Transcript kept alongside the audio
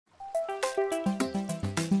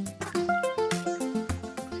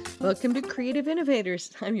Welcome to Creative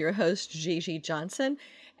Innovators. I'm your host, Gigi Johnson,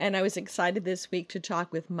 and I was excited this week to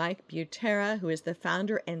talk with Mike Butera, who is the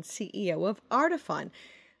founder and CEO of Artifon.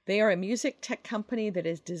 They are a music tech company that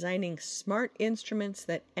is designing smart instruments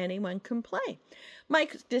that anyone can play.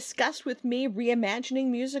 Mike discussed with me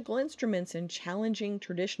reimagining musical instruments and challenging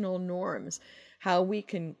traditional norms, how we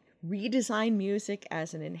can redesign music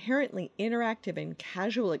as an inherently interactive and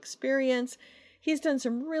casual experience. He's done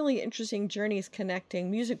some really interesting journeys connecting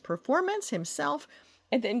music performance himself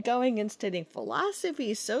and then going and studying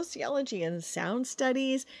philosophy, sociology, and sound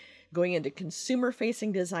studies, going into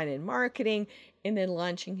consumer-facing design and marketing, and then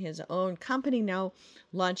launching his own company, now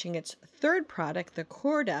launching its third product, the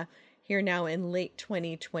Corda, here now in late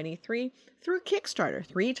 2023 through Kickstarter,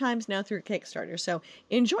 3 times now through Kickstarter. So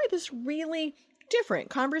enjoy this really different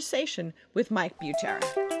conversation with Mike Butera.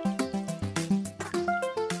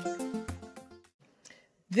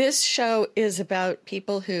 This show is about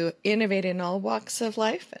people who innovate in all walks of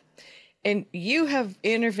life. And you have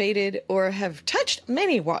innovated or have touched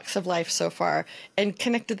many walks of life so far and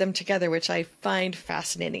connected them together, which I find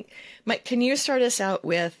fascinating. Mike, can you start us out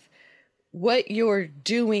with what you're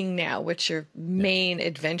doing now, what your main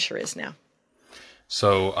adventure is now?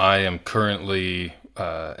 So I am currently,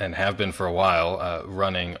 and have been for a while,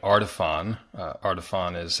 running Artifon.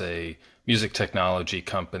 Artifon is a music technology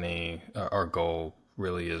company. Our goal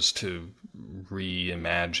really is to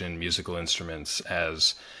reimagine musical instruments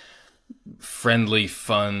as friendly,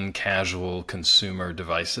 fun, casual consumer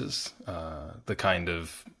devices. The kind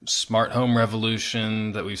of smart home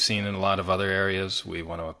revolution that we've seen in a lot of other areas, we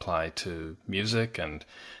want to apply to music. And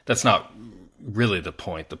that's not really the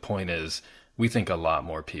point. The point is we think a lot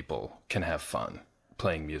more people can have fun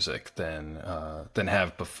playing music than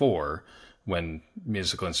have before, when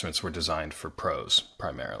musical instruments were designed for pros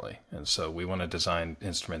primarily. And so we want to design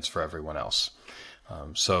instruments for everyone else.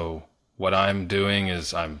 So what I'm doing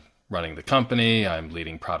is I'm running the company, I'm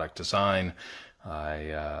leading product design,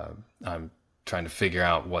 I'm trying to figure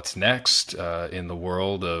out what's next in the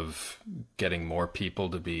world of getting more people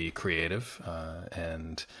to be creative.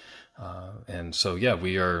 And so,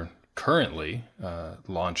 we are currently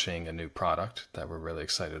launching a new product that we're really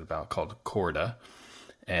excited about called Corda.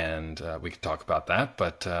 And we could talk about that.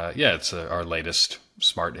 But it's our latest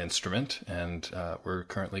smart instrument, and we're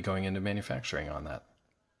currently going into manufacturing on that.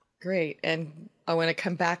 Great. And I want to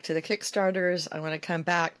come back to the Kickstarters. I want to come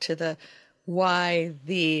back to the why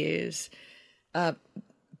these. But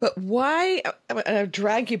why, I'm going to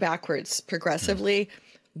drag you backwards progressively.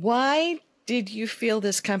 Why did you feel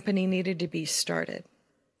this company needed to be started?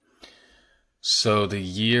 So the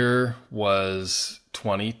year was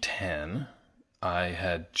 2010. I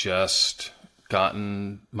had just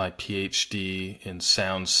gotten my PhD in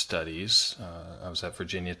sound studies. I was at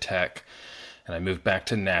Virginia Tech, and I moved back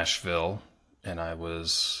to Nashville, and I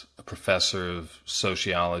was a professor of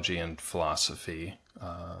sociology and philosophy,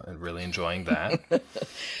 and really enjoying that.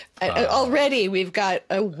 Already we've got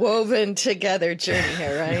a woven together journey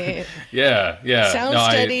here, right? Yeah. Sound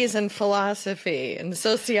studies and philosophy and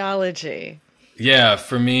sociology. Yeah,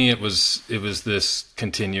 for me, it was this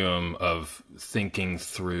continuum of thinking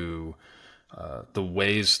through the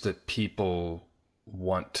ways that people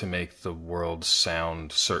want to make the world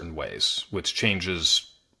sound certain ways, which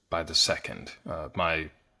changes by the second. My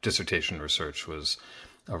dissertation research was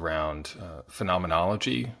around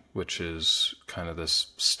phenomenology, which is kind of this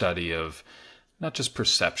study of not just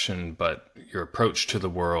perception, but your approach to the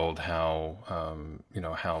world, how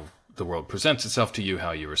the world presents itself to you,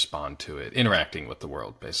 how you respond to it, interacting with the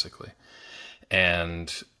world, basically.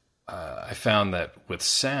 And I found that with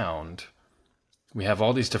sound, we have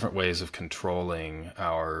all these different ways of controlling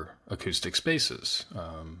our acoustic spaces.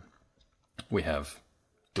 We have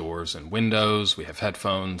doors and windows, we have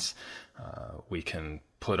headphones, we can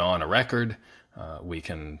put on a record, we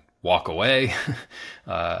can walk away.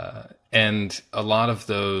 And a lot of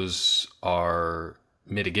those are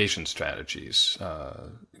mitigation strategies,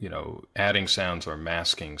 adding sounds or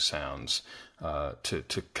masking sounds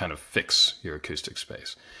to kind of fix your acoustic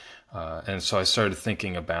space. And so I started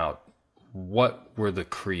thinking about what were the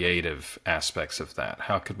creative aspects of that?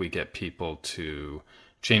 How could we get people to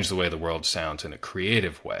change the way the world sounds in a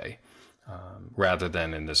creative way, rather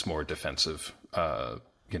than in this more defensive,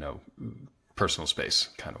 personal space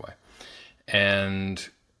kind of way? And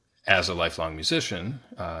as a lifelong musician,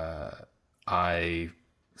 I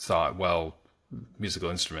thought, well, musical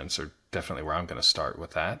instruments are definitely where I'm going to start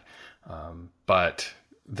with that. But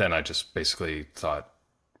then I just basically thought,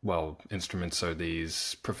 well, instruments are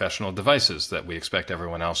these professional devices that we expect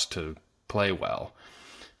everyone else to play well.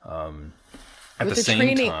 at the with a same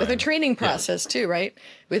training time, with a training process too, right?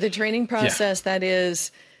 With a training process that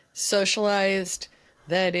is socialized,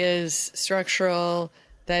 that is structural,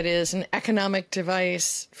 that is an economic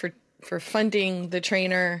device for funding the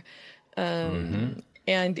trainer, and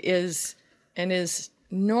is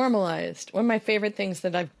normalized. One of my favorite things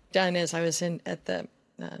that I've done is I was at the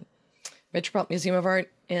Metropolitan Museum of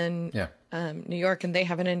Art in New York, and they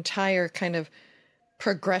have an entire kind of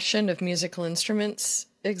progression of musical instruments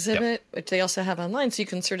exhibit, which they also have online, so you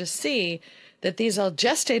can sort of see that these all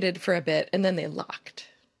gestated for a bit and then they locked.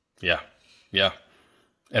 Yeah.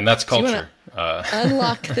 And that's culture. So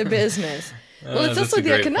unlock the business. Well, it's also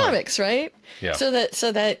the economics, right? Yeah. So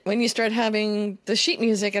that when you start having the sheet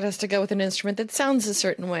music, it has to go with an instrument that sounds a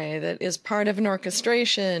certain way, that is part of an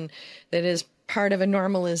orchestration, that is part of a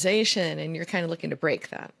normalization, and you're kind of looking to break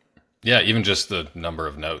that. Yeah, even just the number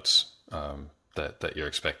of notes that you're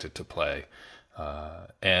expected to play. I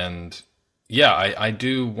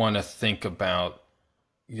do want to think about,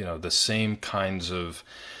 the same kinds of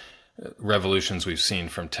revolutions we've seen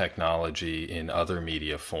from technology in other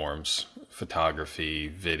media forms, photography,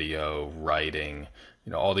 video, writing,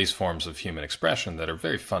 all these forms of human expression that are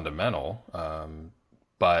very fundamental.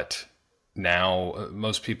 But now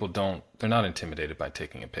most people they're not intimidated by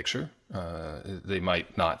taking a picture. They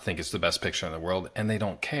might not think it's the best picture in the world, and they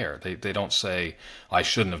don't care. They don't say, I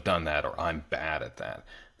shouldn't have done that, or I'm bad at that.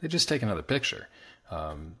 They just take another picture.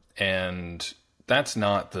 And that's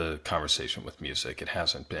not the conversation with music. It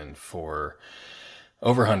hasn't been for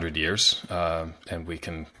over 100 years. And we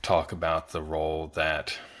can talk about the role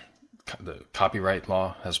that the copyright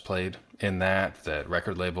law has played in that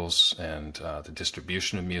record labels and the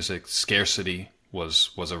distribution of music, scarcity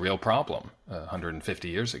was a real problem 150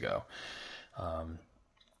 years ago.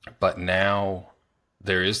 But now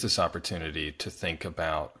there is this opportunity to think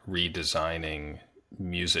about redesigning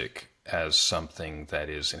music as something that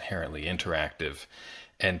is inherently interactive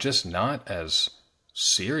and just not as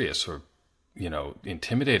serious or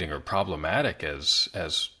intimidating or problematic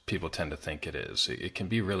as people tend to think it is. It can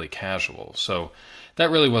be really casual. So that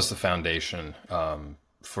really was the foundation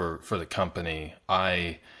for the company.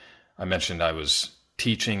 I mentioned I was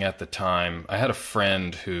teaching at the time. I had a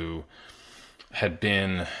friend who had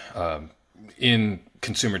been in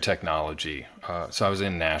consumer technology. So I was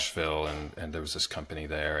in Nashville, and there was this company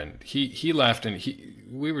there, and he left, and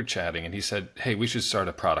we were chatting, and he said, "Hey, we should start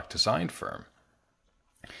a product design firm."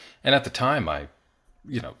 And at the time,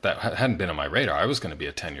 that hadn't been on my radar. I was going to be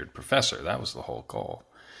a tenured professor. That was the whole goal.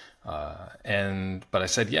 But I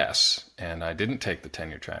said yes, and I didn't take the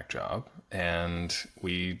tenure track job. And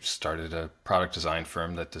we started a product design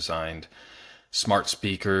firm that designed smart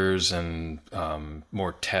speakers and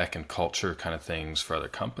more tech and culture kind of things for other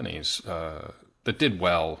companies that did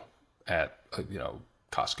well at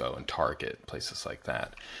Costco and Target, places like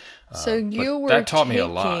that. So that taught me a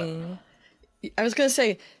lot. I was going to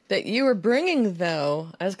say that you were bringing,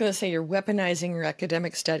 though, you're weaponizing your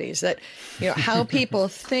academic studies, that, how people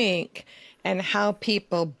think and how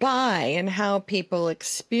people buy and how people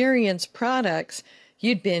experience products,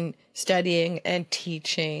 you'd been studying and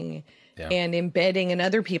teaching and embedding in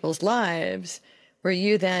other people's lives, where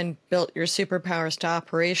you then built your superpowers to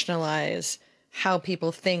operationalize how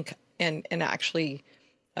people think and actually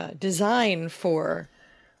design for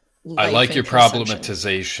life. I like your consumption.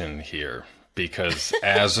 problematization here. Because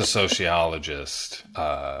as a sociologist,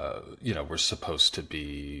 we're supposed to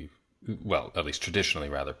be, well, at least traditionally,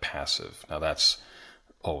 rather passive. Now that's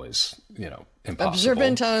always, impossible.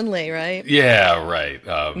 Observant only, right? Yeah, right.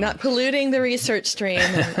 Not polluting the research stream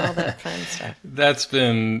and all that fun stuff. That's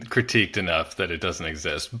been critiqued enough that it doesn't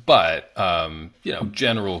exist. But,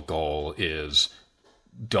 general goal is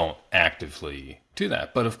don't actively do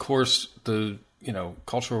that. But of course, the,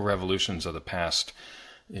 cultural revolutions of the past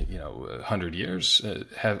 100 years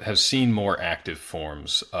have seen more active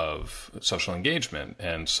forms of social engagement.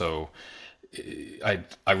 And so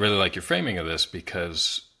I really like your framing of this,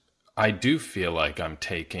 because I do feel like I'm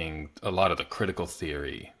taking a lot of the critical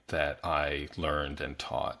theory that I learned and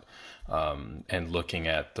taught and looking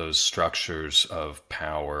at those structures of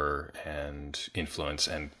power and influence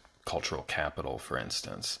and cultural capital, for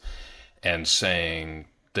instance, and saying,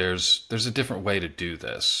 there's a different way to do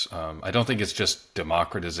this. I don't think it's just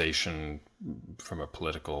democratization from a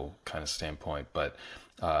political kind of standpoint, but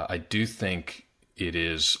I do think it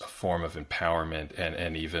is a form of empowerment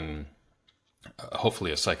and even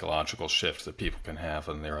hopefully a psychological shift that people can have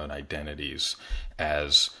in their own identities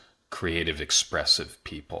as creative, expressive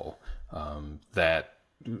people. That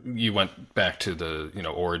you went back to the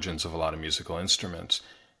origins of a lot of musical instruments.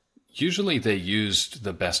 Usually they used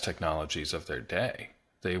the best technologies of their day.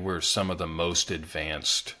 They were some of the most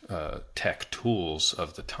advanced tech tools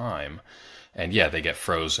of the time. And yeah, they get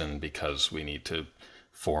frozen because we need to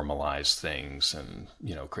formalize things and,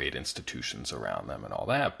 create institutions around them and all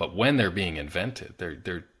that. But when they're being invented,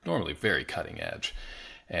 they're normally very cutting edge.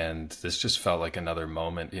 And this just felt like another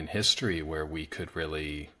moment in history where we could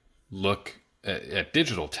really look at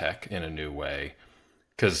digital tech in a new way.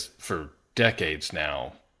 Because for decades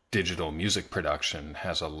now, digital music production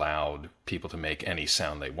has allowed people to make any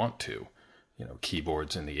sound they want to.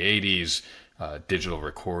 Keyboards in the 80s, digital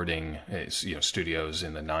recording, studios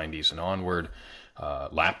in the 90s and onward,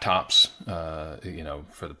 laptops,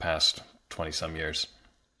 for the past 20 some years.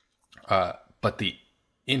 But the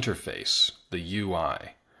interface, the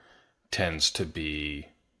UI, tends to be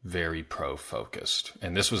very pro-focused.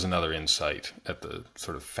 And this was another insight at the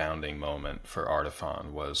sort of founding moment for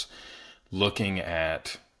Artiphon, was looking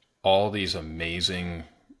at all these amazing,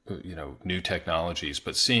 new technologies,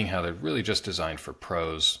 but seeing how they're really just designed for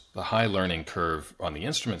pros, the high learning curve on the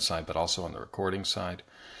instrument side, but also on the recording side.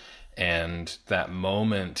 And that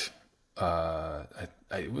moment,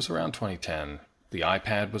 it was around 2010, the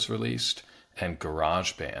iPad was released and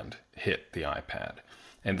GarageBand hit the iPad.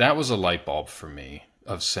 And that was a light bulb for me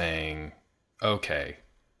of saying, okay,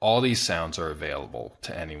 all these sounds are available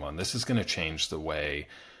to anyone. This is going to change the way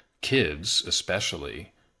kids,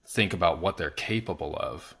 especially, think about what they're capable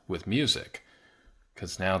of with music.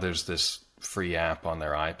 Because now there's this free app on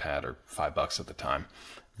their iPad, or $5 at the time,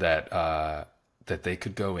 that they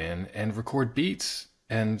could go in and record beats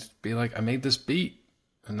and be like, I made this beat,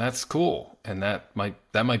 and that's cool. And that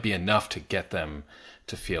might be enough to get them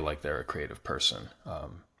to feel like they're a creative person.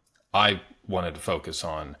 I wanted to focus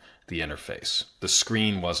on the interface. The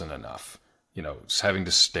screen wasn't enough. Having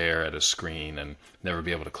to stare at a screen and never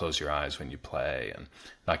be able to close your eyes when you play and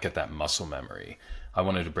not get that muscle memory. I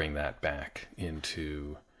wanted to bring that back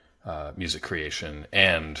into music creation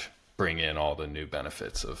and bring in all the new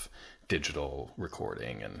benefits of digital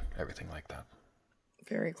recording and everything like that.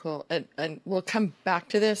 Very cool. And we'll come back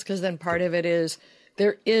to this, because then part of it is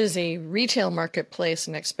there is a retail marketplace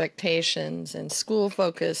and expectations and school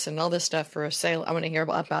focus and all this stuff for a sale. I want to hear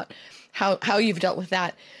about how you've dealt with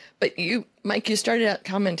that. But you, Mike, you started out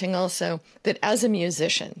commenting also that as a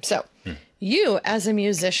musician, so you as a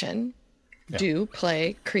musician do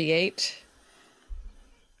play, create.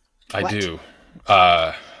 I do.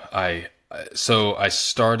 So I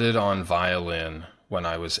started on violin when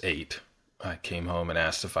I was 8. I came home and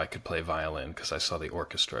asked if I could play violin because I saw the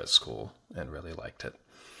orchestra at school and really liked it.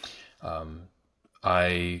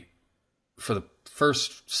 For the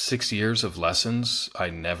first 6 years of lessons,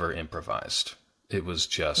 I never improvised. It was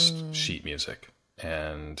just sheet music.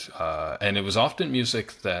 And it was often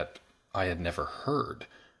music that I had never heard.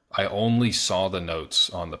 I only saw the notes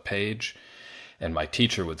on the page, and my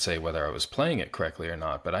teacher would say whether I was playing it correctly or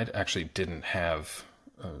not, but I actually didn't have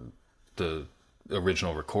the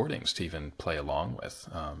original recordings to even play along with,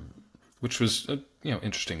 which was a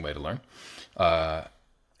interesting way to learn. Now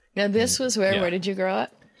this was where did you grow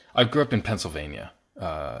up? I grew up in Pennsylvania.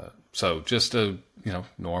 So just a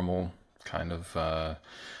normal kind of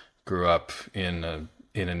grew up in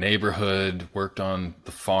a neighborhood, worked on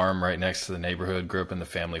the farm right next to the neighborhood, grew up in the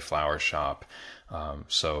family flower shop.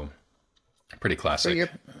 So pretty classic. Were your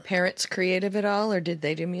parents creative at all, or did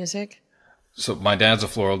they do music? So my dad's a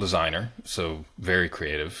floral designer, so very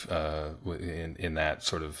creative in that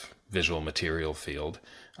sort of visual material field.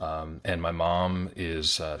 And my mom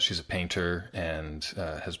is, she's a painter and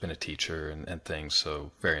has been a teacher and things,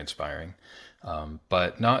 so very inspiring,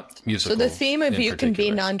 but not musical. So the theme of you can be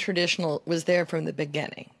particular. non-traditional was there from the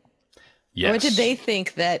beginning. Yes. What did they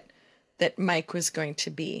think that Mike was going to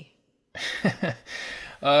be?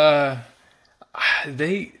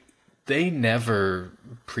 They never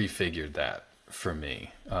prefigured that for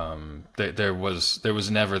me. There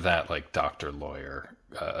was never that like doctor lawyer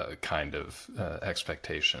kind of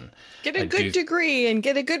expectation. Get a good degree and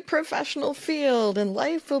get a good professional field, and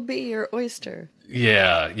life will be your oyster.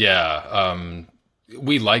 Yeah.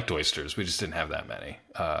 We liked oysters. We just didn't have that many.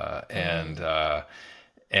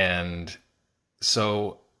 And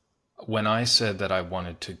so when I said that I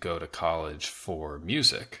wanted to go to college for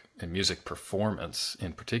music and music performance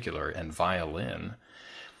in particular and violin,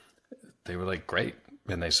 they were like, great.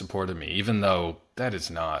 And they supported me, even though that is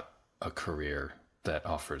not a career that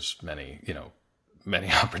offers many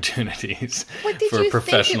opportunities for a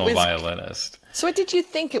professional violinist. So what did you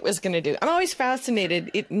think it was going to do? I'm always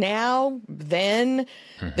fascinated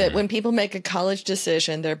that when people make a college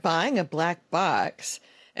decision, they're buying a black box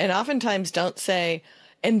and oftentimes don't say,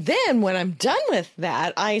 and then when I'm done with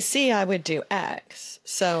that, I see I would do X.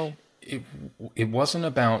 So it it wasn't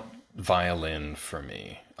about violin for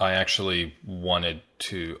me. I actually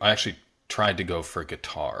tried to go for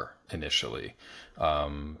guitar initially,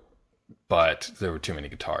 but there were too many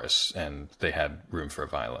guitarists and they had room for a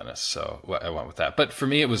violinist, so I went with that. But for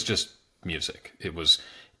me, it was just music. It was,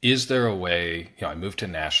 is there a way, I moved to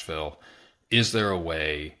Nashville, is there a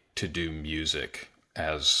way to do music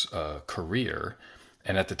as a career?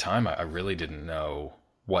 And at the time, I really didn't know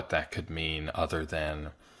what that could mean other than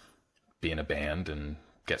be in a band and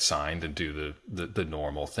get signed and do the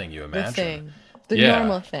normal thing you imagine. The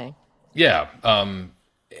normal thing. Yeah.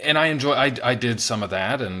 And I did some of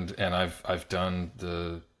that, and I've done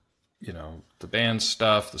the band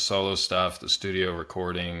stuff, the solo stuff, the studio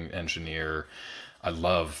recording, engineer. I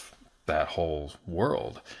love that whole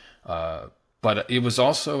world. But it was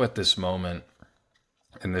also at this moment,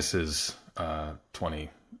 and this is 20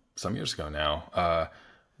 some years ago now,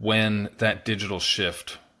 when that digital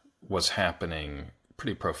shift was happening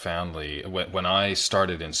pretty profoundly. When I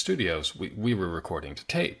started in studios, we were recording to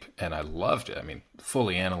tape, and I loved it. I mean,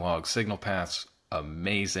 fully analog signal paths,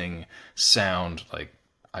 amazing sound, like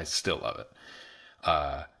I still love it.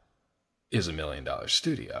 Is $1 million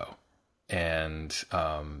studio. And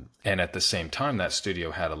at the same time, that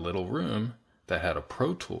studio had a little room that had a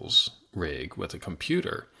Pro Tools rig with a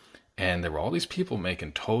computer. And there were all these people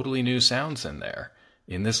making totally new sounds in there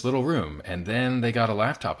in this little room. And then they got a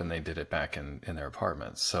laptop and they did it back in their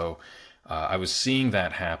apartments. So I was seeing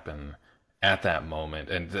that happen at that moment.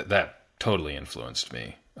 And that totally influenced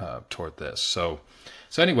me toward this. So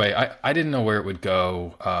anyway, I didn't know where it would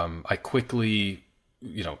go. I quickly,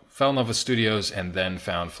 fell in love with studios and then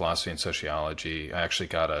found philosophy and sociology. I actually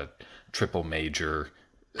got a triple major.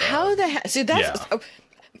 How the heck? See, that's... Yeah.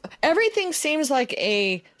 Everything seems like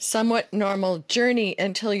a somewhat normal journey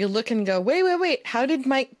until you look and go, wait, how did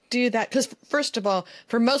Mike do that? Because first of all,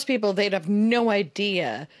 for most people, they'd have no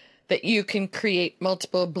idea that you can create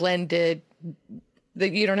multiple blended,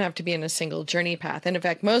 that you don't have to be in a single journey path. And in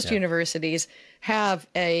fact, most universities have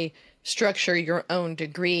a structure your own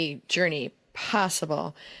degree journey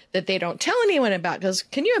possible that they don't tell anyone about. Because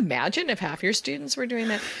can you imagine if half your students were doing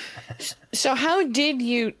that? So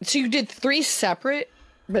you did 3 separate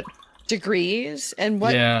but degrees, and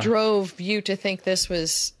what drove you to think this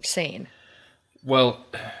was sane? Well,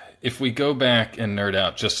 if we go back and nerd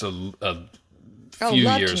out just a few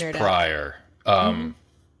years prior,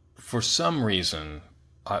 for some reason,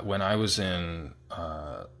 when I was in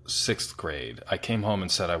 6th grade, I came home and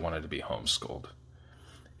said I wanted to be homeschooled.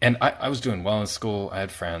 And I was doing well in school. I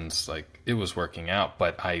had friends, like it was working out,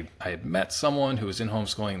 but I had met someone who was in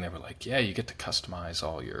homeschooling, and they were like, yeah, you get to customize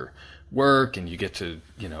all your work and you get to,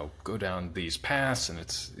 go down these paths. And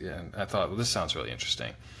and I thought, well, this sounds really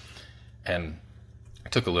interesting. And I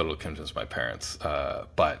took a little to convince my parents,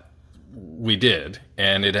 but we did.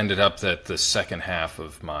 And it ended up that the second half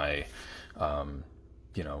of my,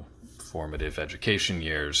 formative education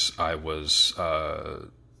years, I was,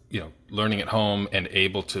 learning at home and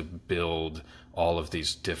able to build all of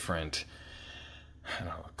these different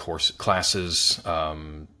classes,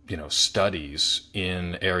 studies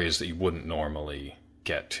in areas that you wouldn't normally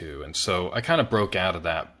get to. And so I kind of broke out of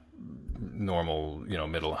that normal,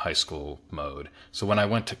 middle high school mode. So when I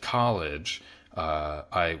went to college,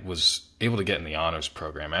 I was able to get in the honors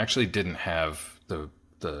program. I actually didn't have the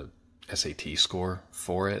SAT score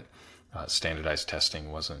for it. Standardized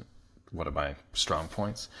testing wasn't one of my strong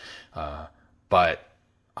points. But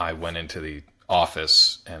I went into the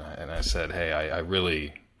office and I said, hey, I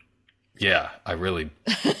really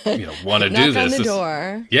want to do this. Knock on the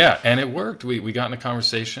door. Yeah, and it worked. We got in a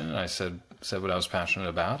conversation, and I said what I was passionate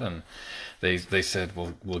about, and they said,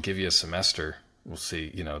 well, we'll give you a semester. We'll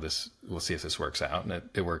see, we'll see if this works out, and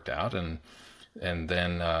it worked out, and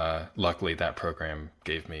then luckily that program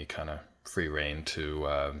gave me kind of free rein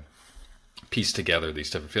to piece together these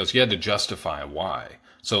different fields. You had to justify why.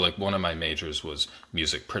 So like one of my majors was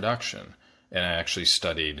music production, and I actually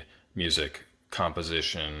studied music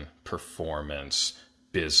composition, performance,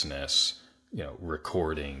 business,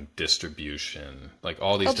 recording, distribution, like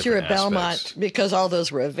all these different aspects. Helped you at Belmont because all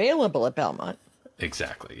those were available at Belmont.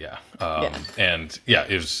 Exactly, yeah. And it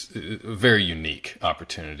was a very unique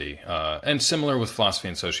opportunity. And similar with philosophy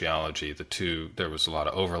and sociology, the two, there was a lot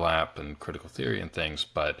of overlap and critical theory and things,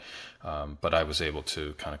 but I was able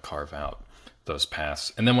to kind of carve out those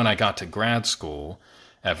paths. And then when I got to grad school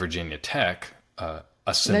at Virginia Tech, a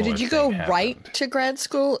similar thing happened. Now, did you go right to grad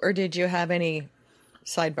school, or did you have any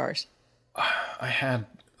sidebars? I had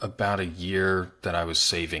about a year that I was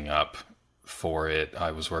saving up for it.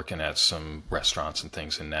 I was working at some restaurants and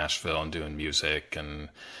things in Nashville and doing music and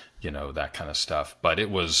that kind of stuff. But it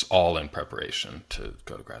was all in preparation to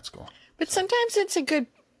go to grad school. But sometimes it's a good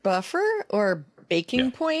buffer or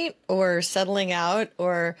baking point or settling out,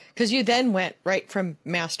 or because you then went right from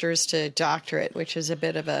master's to doctorate, which is a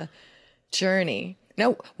bit of a journey.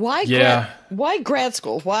 Now, why grad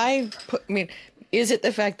school? Is it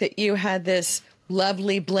the fact that you had this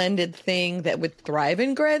lovely blended thing that would thrive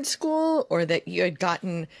in grad school, or that you had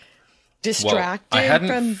gotten distracted? Well, I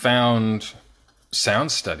hadn't found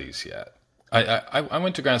sound studies yet. I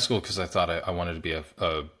went to grad school because I thought I wanted to be a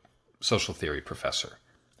social theory professor.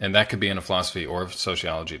 And that could be in a philosophy or a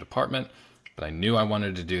sociology department. But I knew I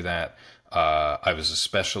wanted to do that. I was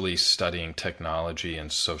especially studying technology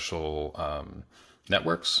and social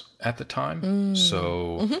networks at the time.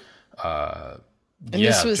 So, and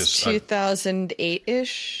this was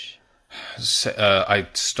 2008-ish? I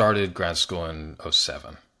started grad school in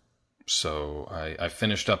 2007. So I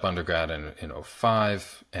finished up undergrad in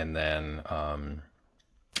 2005, and then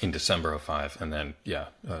in December 2005, and then,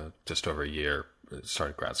 just over a year,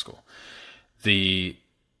 started grad school.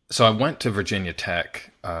 So I went to Virginia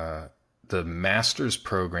Tech. The master's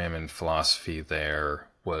program in philosophy there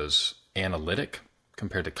was analytic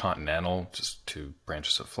compared to continental, just two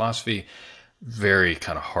branches of philosophy. Very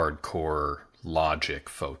kind of hardcore logic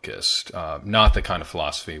focused, not the kind of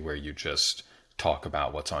philosophy where you just talk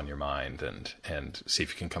about what's on your mind and see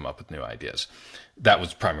if you can come up with new ideas. That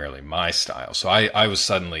was primarily my style. So I was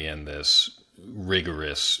suddenly in this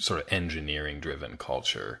rigorous sort of engineering driven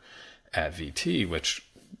culture at VT, which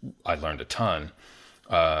I learned a ton.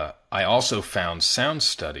 I also found sound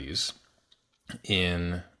studies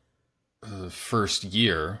in the first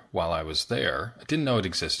year while I was there. I didn't know it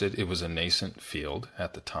existed. It was a nascent field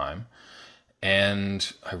at the time.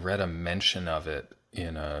 And I read a mention of it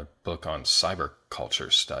in a book on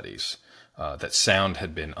cyberculture studies, that sound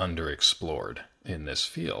had been underexplored in this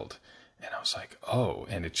field. And I was like, oh,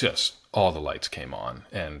 and it just, all the lights came on,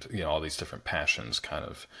 and, all these different passions kind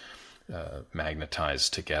of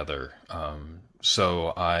magnetized together.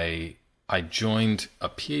 So I joined a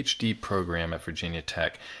PhD program at Virginia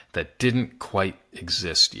Tech that didn't quite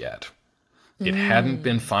exist yet. It hadn't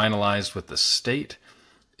been finalized with the state.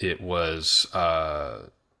 It was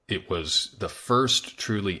the first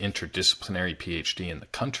truly interdisciplinary PhD in the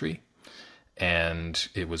country. And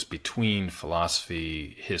it was between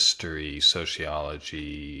philosophy, history,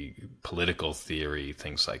 sociology, political theory,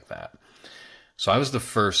 things like that. So I was the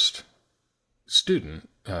first student,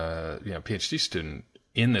 PhD student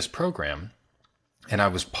in this program, and I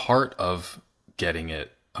was part of getting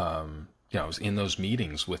it. I was in those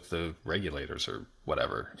meetings with the regulators or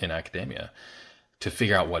whatever in academia to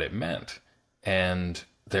figure out what it meant, and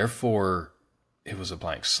therefore it was a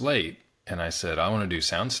blank slate. And I said, I want to do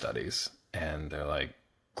sound studies. And they're like,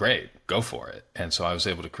 great, go for it. And so I was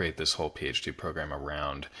able to create this whole PhD program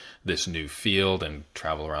around this new field and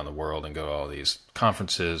travel around the world and go to all these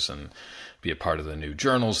conferences and be a part of the new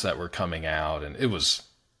journals that were coming out. And it was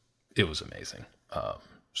amazing.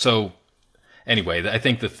 So anyway, I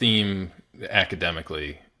think the theme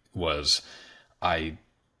academically was I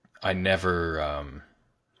was never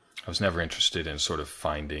interested in sort of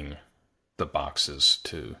finding the boxes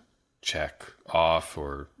to check off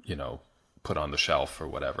or, put on the shelf or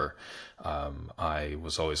whatever. I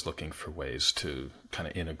was always looking for ways to kind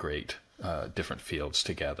of integrate different fields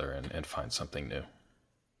together and find something new.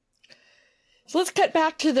 So let's cut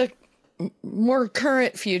back to the more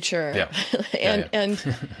current future. Yeah. And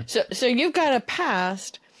so you've got a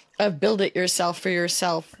past of build it yourself for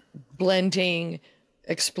yourself, blending,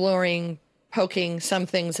 exploring, poking some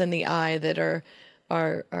things in the eye that are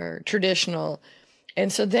traditional.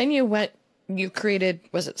 And so then you created,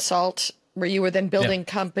 was it SALT, where you were then building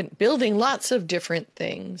building lots of different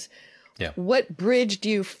things. Yeah. What bridged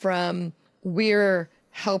you from we're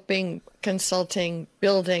helping, consulting,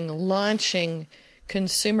 building, launching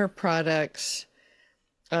consumer products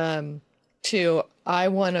to I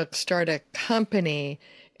want to start a company,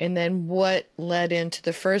 and then what led into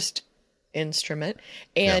the first instrument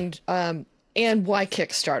and why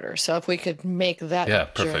Kickstarter? So if we could make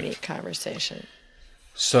that journey conversation.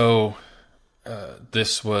 So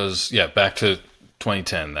this was, back to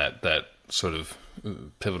 2010, that sort of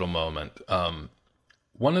pivotal moment.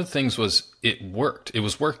 One of the things was it worked. It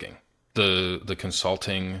was working. The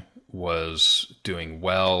consulting was doing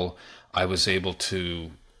well. I was able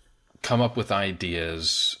to come up with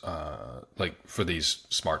ideas like for these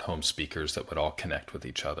smart home speakers that would all connect with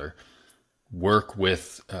each other, work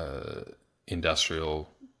with industrial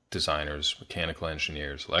designers, mechanical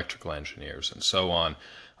engineers, electrical engineers, and so on.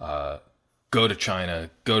 Go to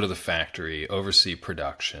China, go to the factory, oversee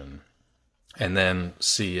production, and then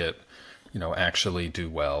see it, actually do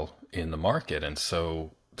well in the market. And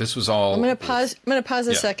so this was all. I'm going to pause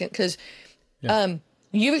a second because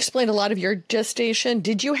you've explained a lot of your gestation.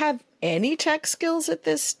 Did you have any tech skills at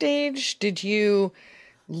this stage? Did you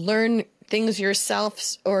learn things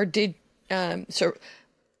yourself, or did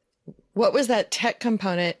what was that tech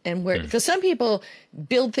component, and where? Because some people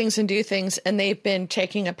build things and do things, and they've been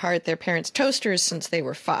taking apart their parents' toasters since they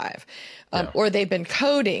were 5, or they've been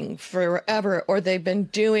coding forever, or they've been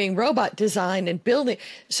doing robot design and building.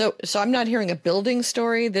 So I'm not hearing a building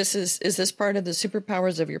story. Is this part of the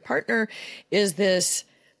superpowers of your partner? Is this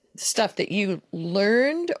stuff that you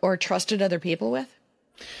learned or trusted other people with?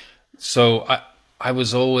 So I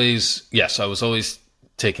was always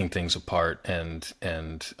taking things apart and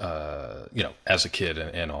as a kid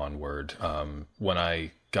and onward. When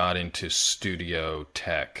I got into studio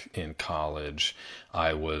tech in college,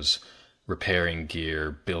 I was repairing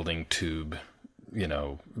gear, building tube,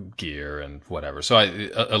 gear and whatever. So I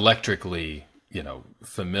electrically,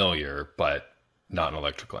 familiar, but not an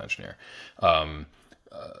electrical engineer.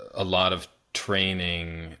 A lot of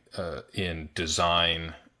training in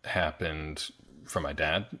design happened from my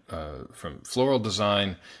dad, from floral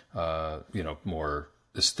design, more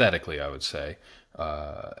aesthetically, I would say.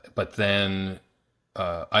 But then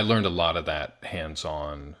I learned a lot of that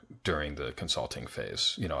hands-on during the consulting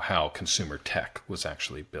phase, how consumer tech was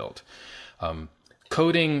actually built.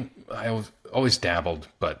 Coding, I always dabbled,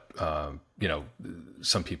 but,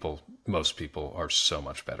 most people are so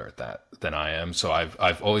much better at that than I am. So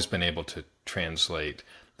I've always been able to translate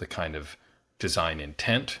the kind of design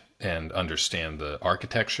intent and understand the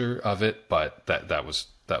architecture of it, but that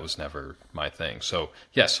was never my thing. So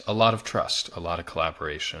yes, a lot of trust, a lot of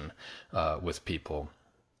collaboration with people,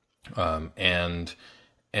 and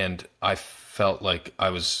I felt like I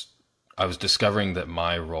was discovering that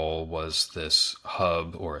my role was this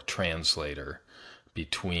hub or a translator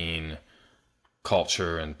between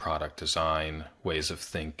culture and product design, ways of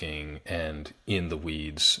thinking, and in the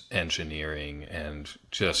weeds engineering, and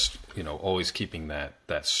just always keeping that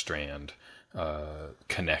strand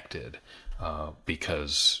connected,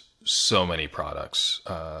 because so many products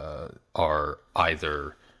are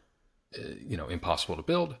either impossible to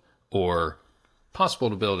build or possible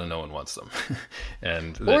to build and no one wants them,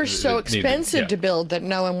 or so expensive to build that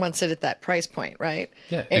no one wants it at that price point, right?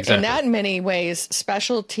 Yeah, exactly. And that in many ways,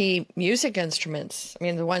 specialty music instruments, I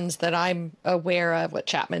mean, the ones that I'm aware of, what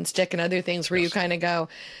Chapman Stick and other things, where you kind of go,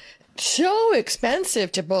 so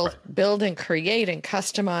expensive to both build and create and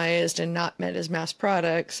customized and not meant as mass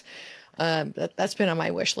products. That's been on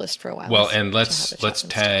my wish list for a while. Well, and let's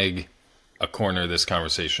tag a corner of this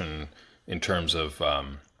conversation in terms of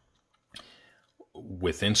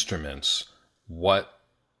with instruments. What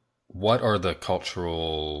are the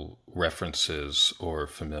cultural references or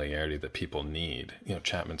familiarity that people need?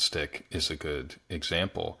 Chapman Stick is a good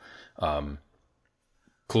example.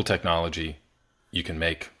 Cool technology. You can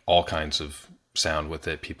make all kinds of sound with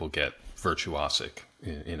it. People get virtuosic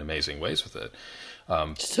in amazing ways with it.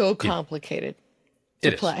 So complicated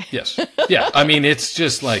to play. Yes. Yeah. I mean, it's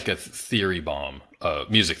just like a theory bomb,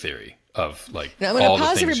 music theory of like. Now I'm going to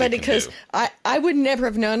pause everybody because I would never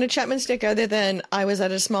have known a Chapman Stick other than I was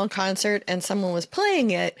at a small concert and someone was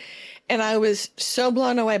playing it, and I was so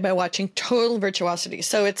blown away by watching total virtuosity.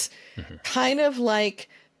 So it's kind of like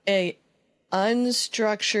a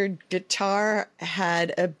unstructured guitar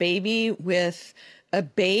had a baby with a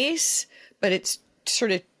bass, but it's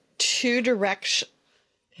sort of two direction.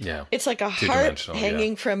 Yeah, it's like a heart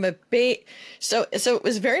hanging from a base. So it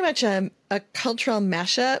was very much a cultural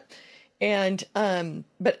mashup, and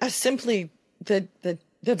but simply the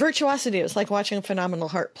virtuosity. It was like watching a phenomenal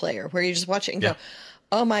harp player, where you just watch it and go,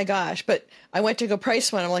 "Oh my gosh!" But I went to go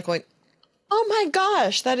price one. I'm like going, "Oh my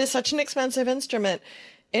gosh, that is such an expensive instrument."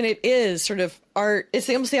 And it is sort of art. It's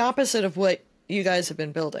almost the opposite of what you guys have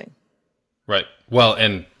been building. Right. Well,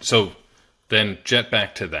 and so then jet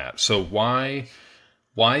back to that. So why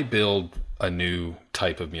build a new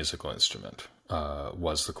type of musical instrument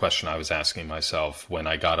was the question I was asking myself when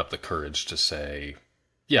I got up the courage to say,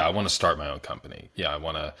 yeah, I want to start my own company. Yeah, I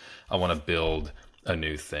want to build a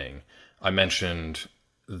new thing. I mentioned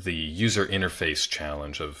the user interface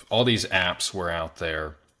challenge of all these apps were out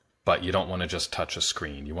there, but you don't want to just touch a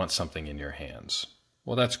screen. You want something in your hands.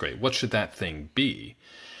 Well, that's great. What should that thing be?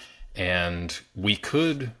 And we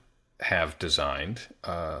could have designed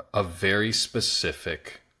a very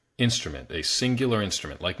specific instrument, a singular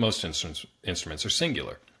instrument, like most instruments are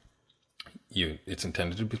singular. It's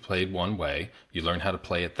intended to be played one way. You learn how to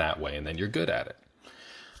play it that way, and then you're good at it.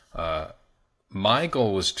 My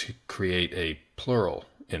goal was to create a plural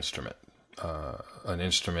instrument. an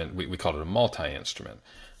instrument, we called it a multi-instrument,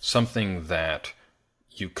 something that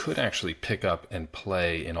you could actually pick up and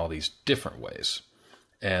play in all these different ways.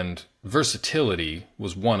 And versatility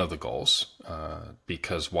was one of the goals,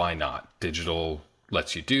 because why not? Digital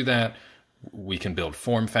lets you do that. We can build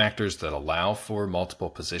form factors that allow for multiple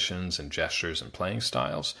positions and gestures and playing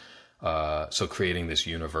styles. So creating this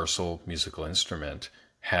universal musical instrument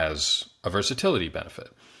has a versatility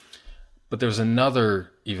benefit. But there's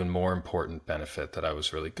another even more important benefit that I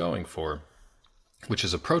was really going for, which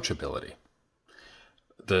is approachability.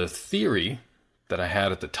 The theory that I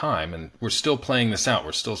had at the time, and we're still playing this out,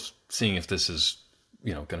 we're still seeing if this is,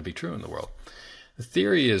 going to be true in the world. The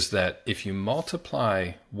theory is that if you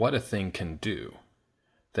multiply what a thing can do,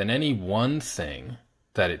 then any one thing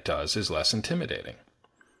that it does is less intimidating.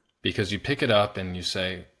 Because you pick it up and you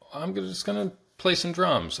say, I'm just going to play some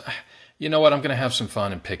drums. You know what? I'm going to have some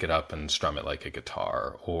fun and pick it up and strum it like a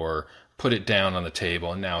guitar, or put it down on the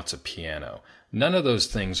table and now it's a piano. None of those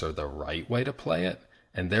things are the right way to play it,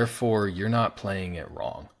 and therefore you're not playing it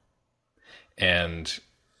wrong. And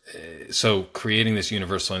so creating this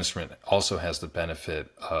universal instrument also has the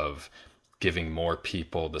benefit of giving more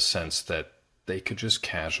people the sense that they could just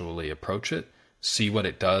casually approach it, see what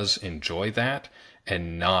it does, enjoy that,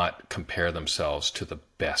 and not compare themselves to the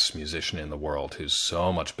best musician in the world who's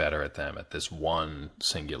so much better at them at this one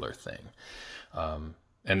singular thing.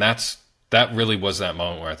 And that really was that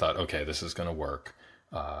moment where I thought, okay, this is going to work.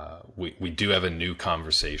 We do have a new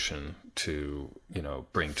conversation to,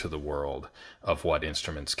 bring to the world of what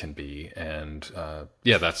instruments can be. And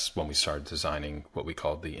that's when we started designing what we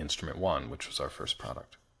called the Instrument One, which was our first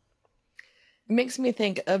product. It makes me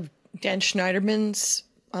think of Dan Schneiderman's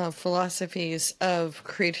philosophies of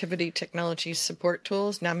creativity, technology, support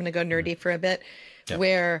tools. Now I'm going to go nerdy for a bit,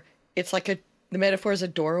 where it's like the metaphor is a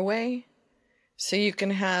doorway. So you can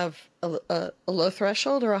have a low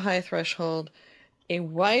threshold or a high threshold, a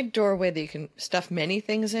wide doorway that you can stuff many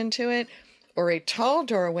things into it, or a tall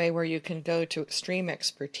doorway where you can go to extreme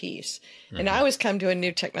expertise. Mm-hmm. And I always come to a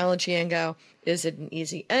new technology and go, is it an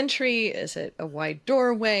easy entry? Is it a wide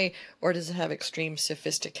doorway? Or does it have extreme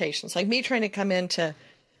sophistication? It's like me trying to come into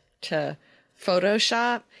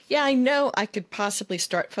Photoshop. Yeah, I know I could possibly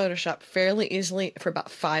start Photoshop fairly easily for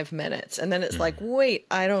about 5 minutes. And then it's like, wait,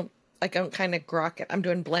 I don't kind of grok it. I'm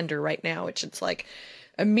doing Blender right now, which it's like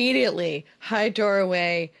immediately high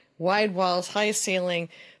doorway, wide walls, high ceiling,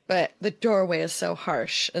 but the doorway is so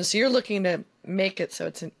harsh. And so you're looking to make it so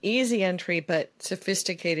it's an easy entry, but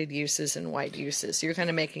sophisticated uses and wide uses. So you're kind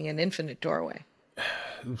of making an infinite doorway.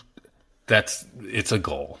 It's a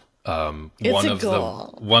goal. One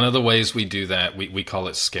of the ways we do that, we call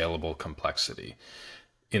it scalable complexity.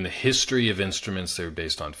 In the history of instruments, they're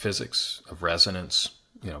based on physics of resonance,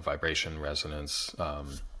 vibration, resonance,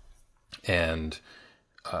 and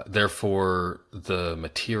therefore the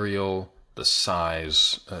material, the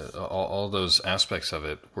size, all those aspects of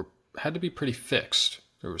it had to be pretty fixed.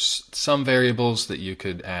 There were some variables that you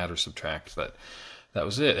could add or subtract, but that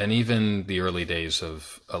was it. And even the early days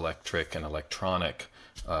of electric and electronic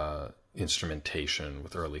instrumentation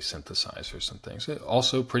with early synthesizers and things,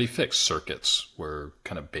 also pretty fixed. Circuits were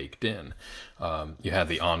kind of baked in. You had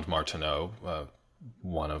the Onde Martenot,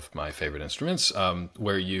 one of my favorite instruments,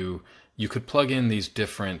 where you could plug in these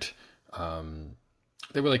different,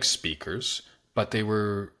 they were like speakers, but they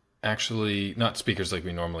were actually not speakers like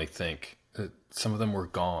we normally think. Some of them were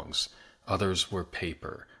gongs, others were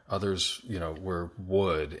paper, others, were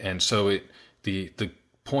wood. And so the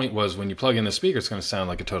point was, when you plug in the speaker, it's going to sound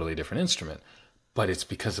like a totally different instrument, but it's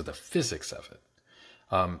because of the physics of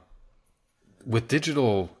it. With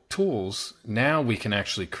digital tools, now we can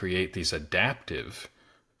actually create these adaptive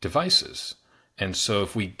devices. And so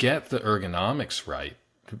if we get the ergonomics right,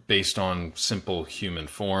 based on simple human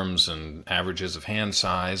forms and averages of hand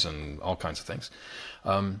size and all kinds of things,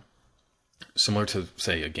 similar to,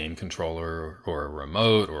 say, a game controller or a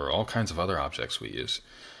remote or all kinds of other objects we use,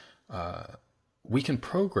 we can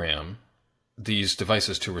program these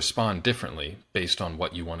devices to respond differently based on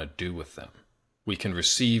what you want to do with them. We can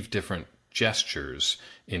receive different gestures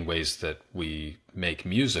in ways that we make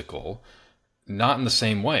musical, not in the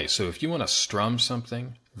same way. So if you want to strum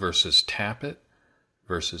something versus tap it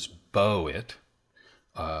versus bow it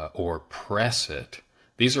or press it,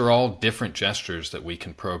 these are all different gestures that we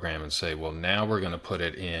can program and say, well, now we're going to put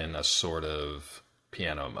it in a sort of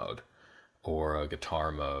piano mode or a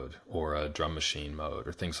guitar mode or a drum machine mode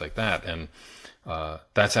or things like that. And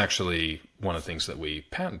that's actually one of the things that we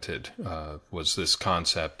patented, was this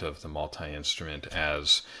concept of the multi-instrument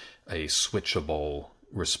as a switchable,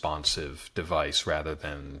 responsive device rather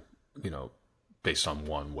than, based on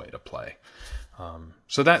one way to play.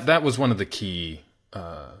 So that was one of the key,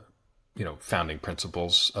 founding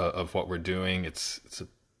principles of what we're doing. It's a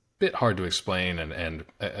bit hard to explain, and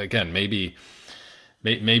again, maybe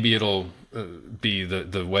it'll be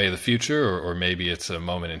the way of the future, or maybe it's a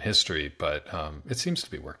moment in history, but it seems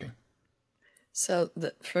to be working. So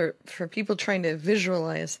for people trying to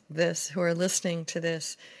visualize this, who are listening to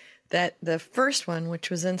this, that the first one, which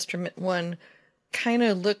was instrument one, kind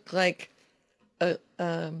of looked like a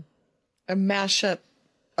mashup,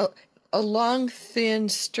 a long thin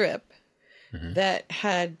strip that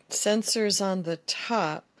had sensors on the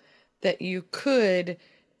top that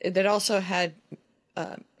also had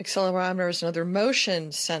accelerometers and other motion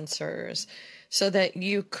sensors, so that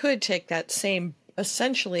you could take that same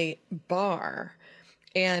essentially bar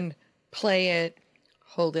and play it,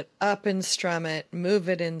 hold it up and strum it, move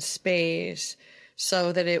it in space,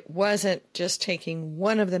 so that it wasn't just taking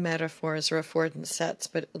one of the metaphors or affordance sets,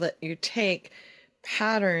 but let you take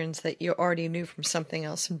patterns that you already knew from something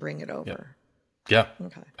else and bring it over. Yeah.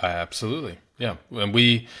 Okay. Absolutely. Yeah. And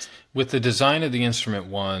with the design of the instrument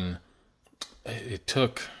one, it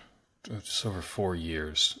took just over 4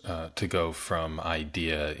 years to go from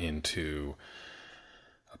idea into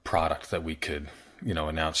a product that we could,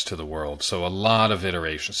 announce to the world. So a lot of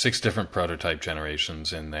iterations, 6 different prototype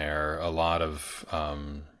generations in there, a lot of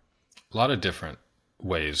different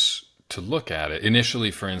ways to look at it.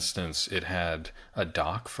 Initially, for instance, it had a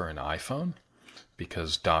dock for an iPhone,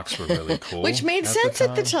 because docks were really cool. Which made sense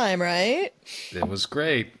at the time, right? It was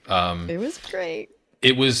great. It was great.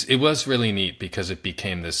 It was really neat because it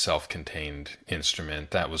became this self-contained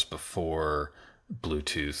instrument. That was before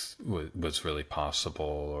Bluetooth was really possible,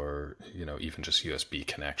 or even just USB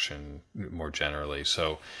connection more generally.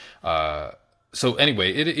 So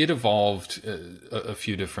anyway, it evolved a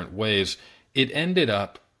few different ways. It ended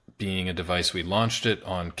up being a device. We launched it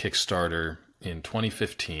on Kickstarter in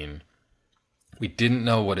 2015. We didn't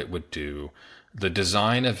know what it would do. The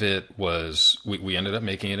design of it was, we ended up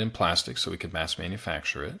making it in plastic so we could mass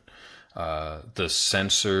manufacture it. The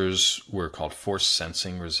sensors were called force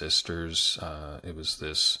sensing resistors. It was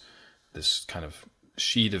this kind of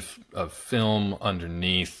sheet of film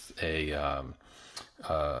underneath an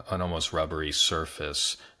almost rubbery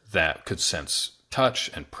surface that could sense touch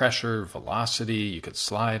and pressure, velocity. You could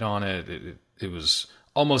slide on it. It was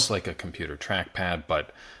almost like a computer trackpad,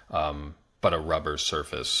 but a rubber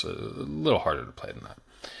surface, a little harder to play than that.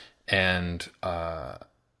 And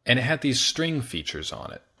it had these string features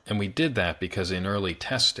on it. And we did that because in early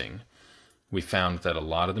testing, we found that a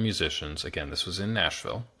lot of the musicians, again, this was in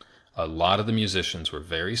Nashville, a lot of the musicians were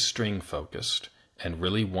very string focused and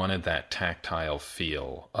really wanted that tactile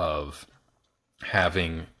feel of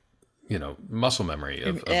having, muscle memory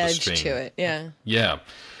of the string. Edge to it, yeah. Yeah.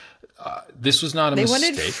 This was not a mistake. They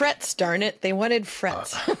wanted frets, darn it. They wanted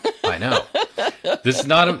frets. I know. This is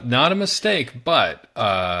not a mistake, but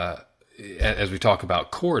as we talk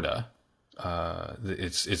about Corda,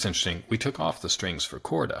 it's interesting. We took off the strings for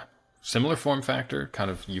Corda. Similar form factor, kind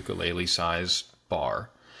of ukulele-sized bar,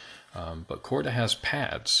 but Corda has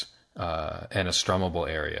pads and a strummable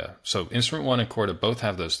area. So Instrument 1 and Corda both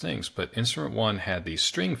have those things, but Instrument 1 had these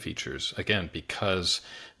string features, again, because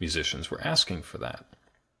musicians were asking for that.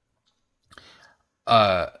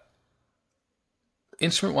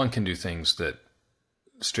 Instrument 1 can do things that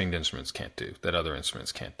stringed instruments can't do, that other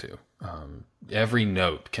instruments can't do. Every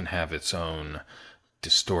note can have its own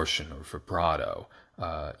distortion or vibrato.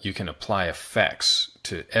 You can apply effects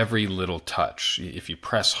to every little touch. If you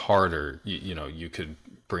press harder, you could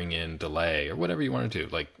bring in delay or whatever you want to do,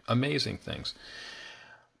 like amazing things.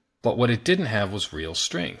 But what it didn't have was real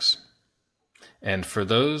strings. And for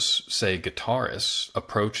those, say, guitarists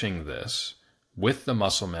approaching this with the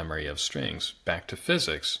muscle memory of strings, back to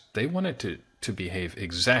physics, they wanted to behave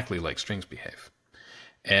exactly like strings behave.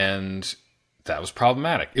 And that was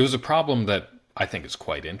problematic. It was a problem that I think is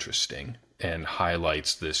quite interesting and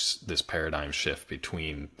highlights this paradigm shift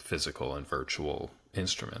between physical and virtual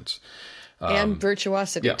instruments. And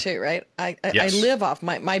virtuosity too, right? Yes. I live off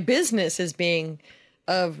my business is being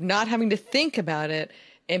of not having to think about it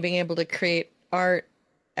and being able to create art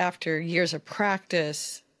after years of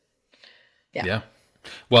practice. Yeah.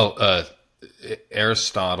 Well,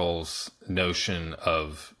 Aristotle's notion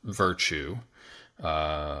of virtue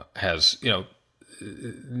has,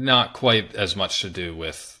 not quite as much to do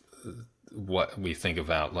with what we think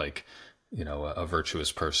about, like, a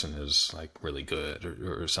virtuous person is like really good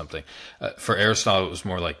or something. For Aristotle, it was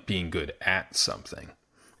more like being good at something,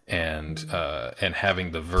 and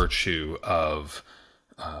having the virtue of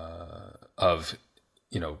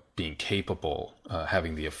being capable,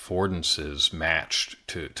 having the affordances matched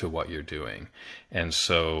to what you're doing. And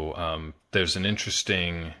so there's an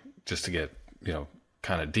interesting, just to get,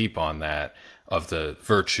 kind of deep on that, of the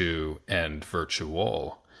virtue and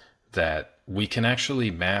virtual, that we can actually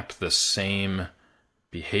map the same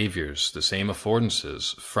behaviors, the same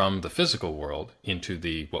affordances from the physical world into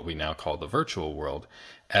what we now call the virtual world,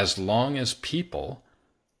 as long as people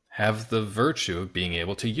have the virtue of being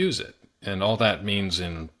able to use it. And all that means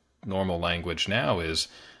in normal language now is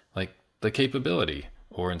like the capability,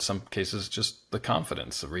 or in some cases just the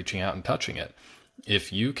confidence of reaching out and touching it.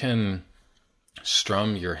 If you can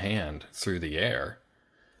strum your hand through the air,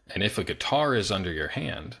 and if a guitar is under your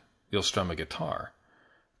hand, you'll strum a guitar.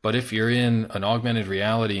 But if you're in an augmented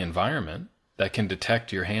reality environment that can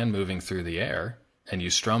detect your hand moving through the air and you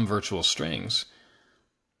strum virtual strings,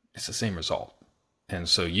 it's the same result. And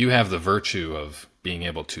so you have the virtue of being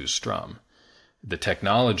able to strum. The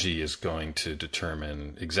technology is going to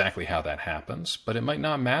determine exactly how that happens, but it might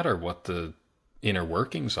not matter what the inner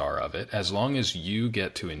workings are of it, as long as you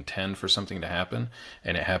get to intend for something to happen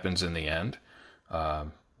and it happens in the end.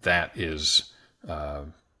 That is,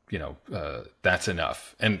 that's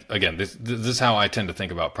enough. And again, this is how I tend to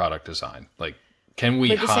think about product design. Like, can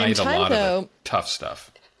we hide a lot of the tough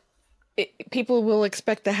stuff? People will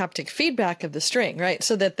expect the haptic feedback of the string, right?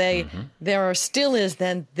 So that there still is,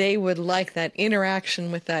 then they would like that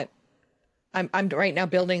interaction with that. I'm right now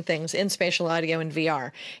building things in spatial audio and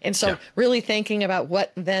VR. And so really thinking about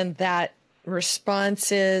what then that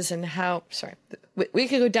response is and how, we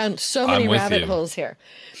could go down so many rabbit holes here.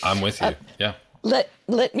 I'm with you. Yeah.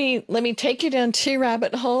 Let me take you down 2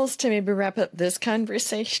 rabbit holes to maybe wrap up this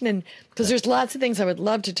conversation. And because there's lots of things I would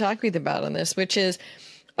love to talk with you about on this, which is,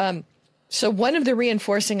 so one of the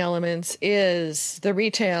reinforcing elements is the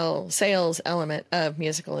retail sales element of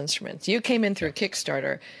musical instruments. You came in through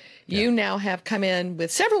Kickstarter. You now have come in with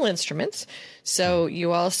several instruments. So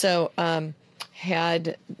you also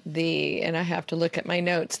had and I have to look at my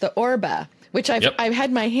notes, the Orba, which I've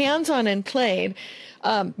had my hands on and played,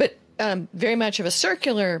 but very much of a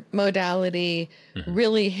circular modality,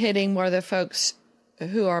 really hitting more the folks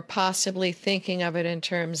who are possibly thinking of it in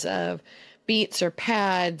terms of beats or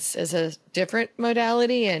pads as a different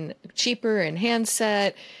modality and cheaper and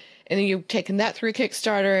handset. And then you've taken that through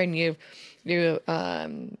Kickstarter, and you've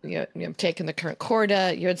taken the current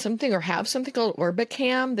Corda. You had something, or have something called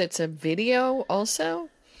Orbicam that's a video also.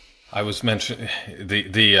 I was mentioning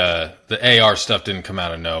the AR stuff didn't come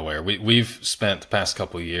out of nowhere. We've spent the past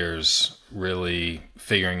couple of years really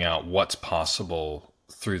figuring out what's possible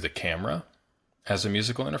through the camera as a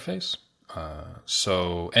musical interface.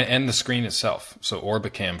 And the screen itself. So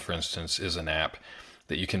Orbicam, for instance, is an app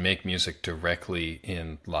that you can make music directly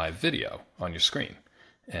in live video on your screen.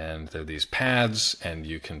 And there are these pads, and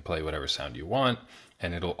you can play whatever sound you want,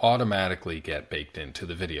 and it'll automatically get baked into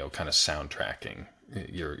the video, kind of soundtracking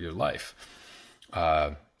your life.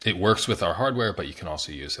 It works with our hardware, but you can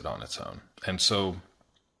also use it on its own. And so,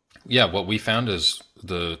 what we found is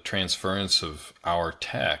the transference of our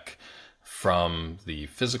tech from the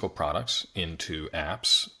physical products into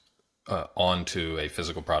apps, onto a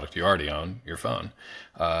physical product you already own, your phone,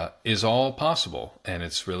 is all possible. And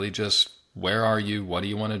it's really just, where are you? What do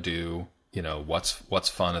you want to do? What's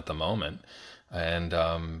fun at the moment? And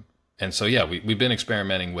so, we've been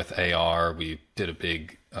experimenting with AR. We did a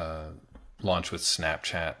big launch with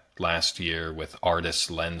Snapchat last year with artist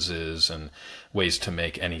lenses and ways to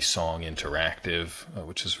make any song interactive,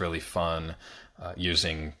 which is really fun,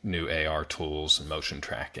 using new AR tools and motion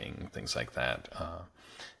tracking, things like that.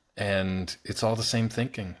 And it's all the same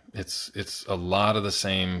thinking. It's a lot of the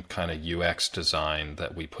same kind of UX design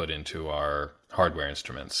that we put into our hardware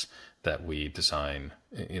instruments that we design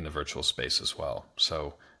in the virtual space as well.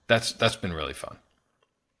 So that's been really fun.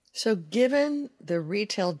 So given the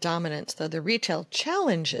retail dominance, though, the retail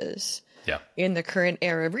challenges in the current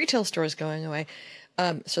era of retail stores going away,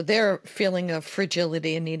 so their feeling of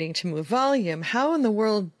fragility and needing to move volume, how in the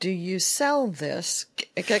world do you sell this?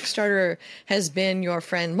 Kickstarter has been your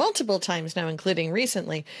friend multiple times now, including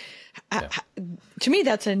recently. To me,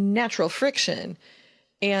 that's a natural friction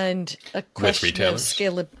and a question of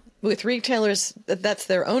scale. With retailers, that's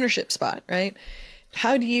their ownership spot, right?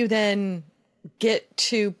 How do you then get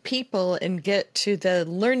to people and get to the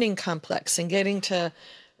learning complex and getting to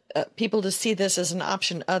people to see this as an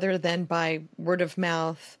option other than by word of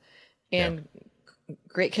mouth and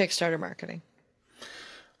great Kickstarter marketing?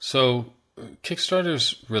 So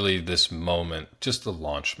Kickstarter's really this moment, just the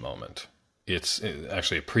launch moment. It's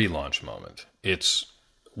actually a pre-launch moment. It's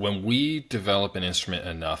when we develop an instrument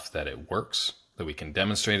enough that it works, that we can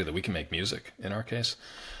demonstrate it, that we can make music in our case.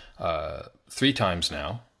 3 times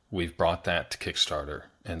now, we've brought that to Kickstarter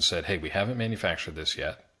and said, hey, we haven't manufactured this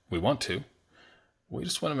yet. We want to. We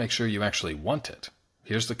just want to make sure you actually want it.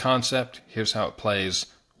 Here's the concept. Here's how it plays.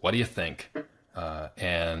 What do you think?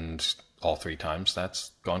 And all 3 times,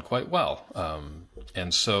 that's gone quite well.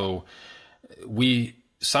 And so we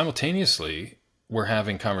simultaneously, we're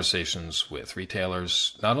having conversations with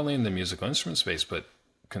retailers, not only in the musical instrument space, but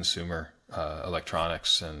consumer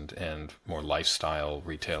electronics and more lifestyle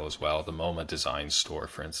retail as well. The MoMA Design Store,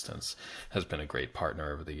 for instance, has been a great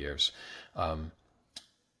partner over the years.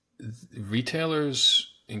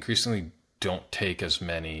 Retailers increasingly don't take as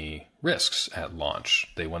many risks at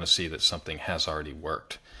launch. They want to see that something has already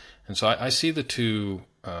worked. And so I see the two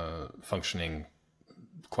functioning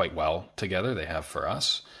quite well together. They have for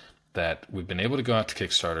us, that we've been able to go out to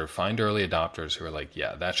Kickstarter, find early adopters who are like,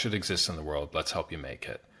 yeah, that should exist in the world. Let's help you make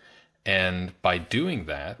it. And by doing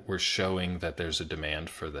that, we're showing that there's a demand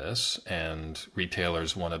for this, and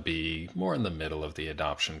retailers want to be more in the middle of the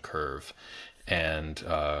adoption curve, and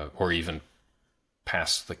or even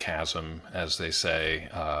past the chasm, as they say.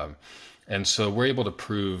 And so we're able to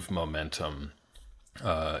prove momentum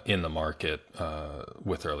in the market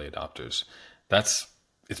with early adopters.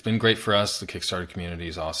 It's been great for us. The Kickstarter community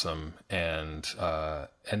is awesome. And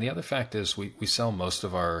the other fact is we sell most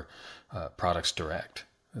of our products direct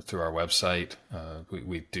through our website.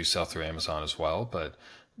 We do sell through Amazon as well, but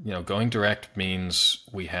going direct means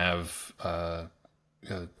we have a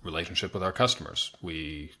relationship with our customers.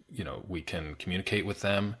 We can communicate with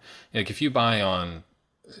them. Like if you buy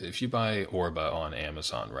Orba on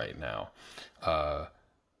Amazon right now,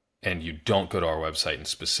 and you don't go to our website and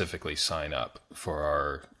specifically sign up for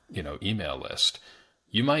our, email list,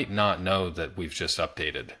 you might not know that we've just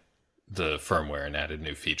updated the firmware and added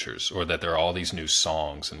new features, or that there are all these new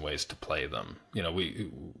songs and ways to play them.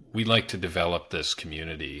 We like to develop this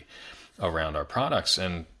community around our products,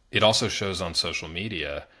 and it also shows on social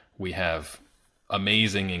media. We have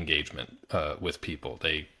amazing engagement with people.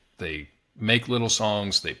 They make little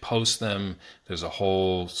songs, they post them. There's a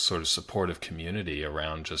whole sort of supportive community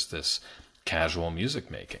around just this casual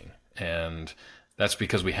music making. And that's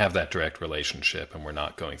because we have that direct relationship and we're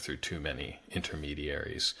not going through too many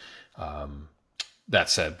intermediaries. That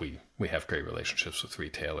said, we have great relationships with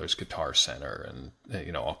retailers, Guitar Center,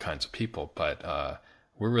 and all kinds of people, but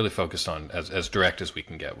we're really focused on as direct as we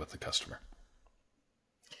can get with the customer.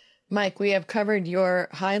 Mike, we have covered your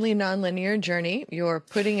highly nonlinear journey. You're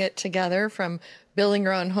putting it together from building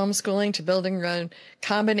your own homeschooling to building your own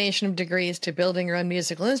combination of degrees to building your own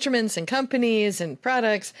musical instruments and companies and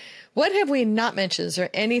products. What have we not mentioned? Is there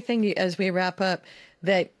anything as we wrap up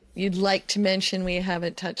that you'd like to mention we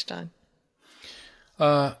haven't touched on?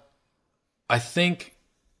 I think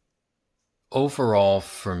overall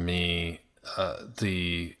for me,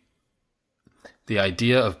 the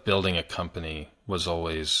idea of building a company was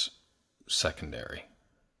always secondary.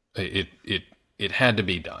 It had to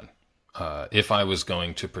be done if I was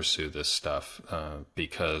going to pursue this stuff,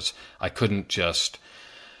 because I couldn't just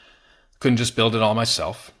build it all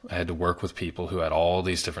myself. I had to work with people who had all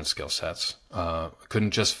these different skill sets.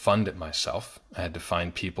 Couldn't just fund it myself. I had to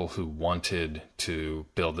find people who wanted to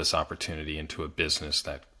build this opportunity into a business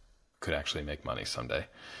that could actually make money someday.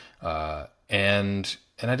 And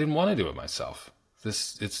I didn't want to do it myself.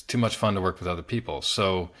 It's too much fun to work with other people.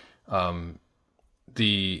 So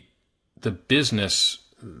the business,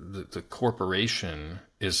 the corporation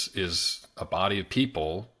is a body of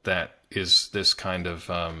people that is this kind of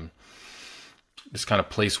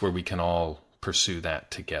place where we can all pursue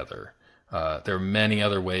that together. There are many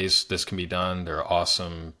other ways this can be done. There are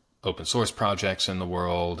awesome open source projects in the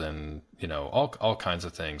world, and all kinds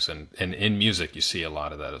of things. And in music, you see a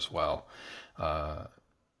lot of that as well.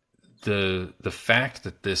 The fact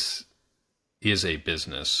that this is a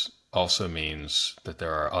business also means that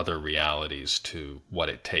there are other realities to what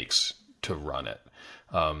it takes to run it.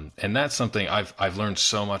 And that's something I've learned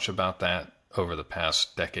so much about that over the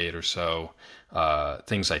past decade or so.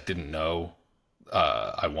 Things I didn't know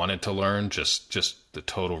I wanted to learn, just the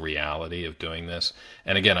total reality of doing this.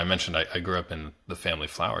 And again, I mentioned I grew up in the family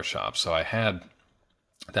flower shop, so I had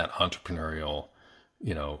that entrepreneurial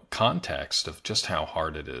context of just how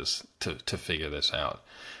hard it is to figure this out.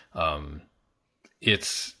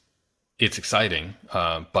 It's exciting,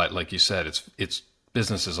 but like you said, it's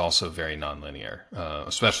business is also very nonlinear,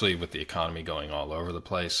 especially with the economy going all over the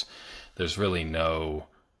place. There's really no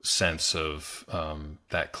sense of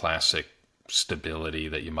that classic stability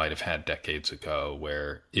that you might have had decades ago,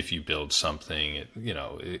 where if you build something,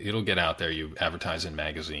 it'll get out there. You advertise in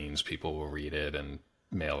magazines, people will read it, and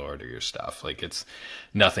mail order your stuff. Like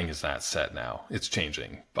nothing is that set now. It's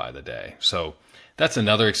changing by the day. So that's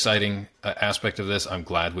another exciting aspect of this. I'm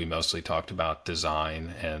glad we mostly talked about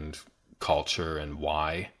design and culture and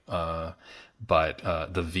why. But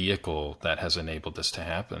the vehicle that has enabled this to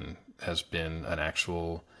happen has been an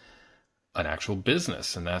actual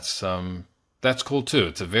business, and that's cool too.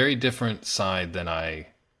 It's a very different side than I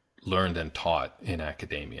learned and taught in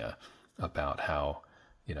academia about how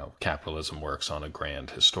capitalism works on a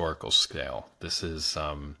grand historical scale. This is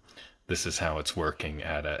how it's working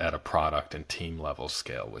at a product and team level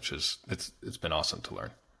scale, which is it's been awesome to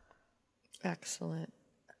learn. Excellent.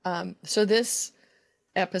 So this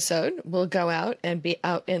episode will go out and be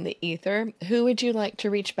out in the ether. Who would you like to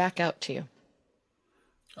reach back out to?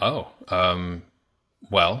 Well,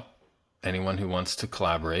 anyone who wants to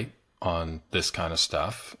collaborate on this kind of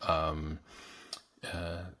stuff.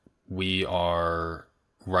 We are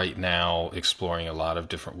right now exploring a lot of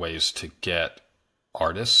different ways to get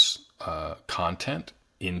artists' content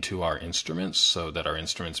into our instruments so that our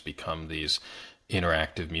instruments become these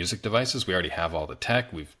interactive music devices. We already have all the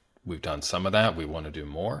tech. We've done some of that. We want to do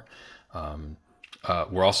more.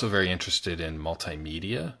 We're also very interested in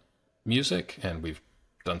multimedia music, and we've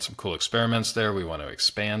done some cool experiments there. We want to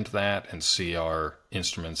expand that and see our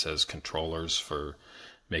instruments as controllers for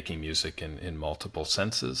making music in multiple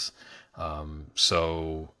senses.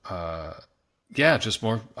 Just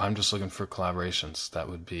more. I'm just looking for collaborations. That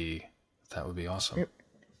would be awesome.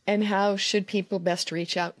 And how should people best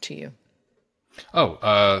reach out to you?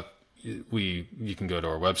 You can go to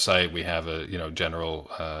our website. We have a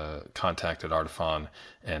general contact at Artifon,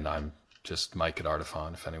 and I'm just Mike at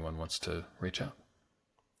Artifon if anyone wants to reach out.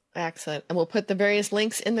 Excellent. And we'll put the various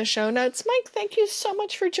links in the show notes. Mike, thank you so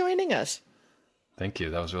much for joining us. Thank you.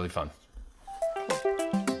 That was really fun.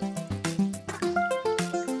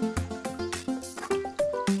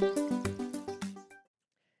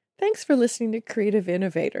 Thanks for listening to Creative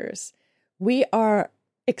Innovators. We are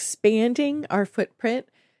expanding our footprint,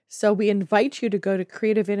 so we invite you to go to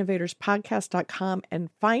creativeinnovatorspodcast.com and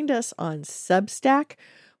find us on Substack,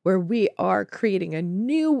 where we are creating a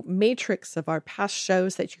new matrix of our past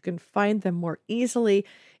shows that you can find them more easily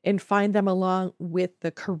and find them along with the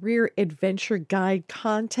career adventure guide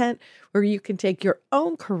content, where you can take your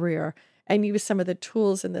own career and use some of the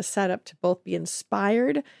tools in the setup to both be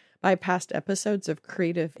inspired by past episodes of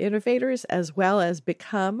Creative Innovators, as well as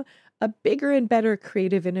become a bigger and better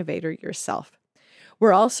creative innovator yourself.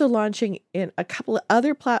 We're also launching in a couple of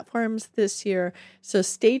other platforms this year, so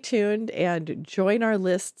stay tuned and join our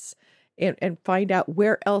lists and find out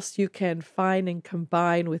where else you can find and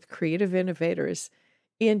combine with Creative Innovators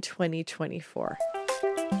in 2024.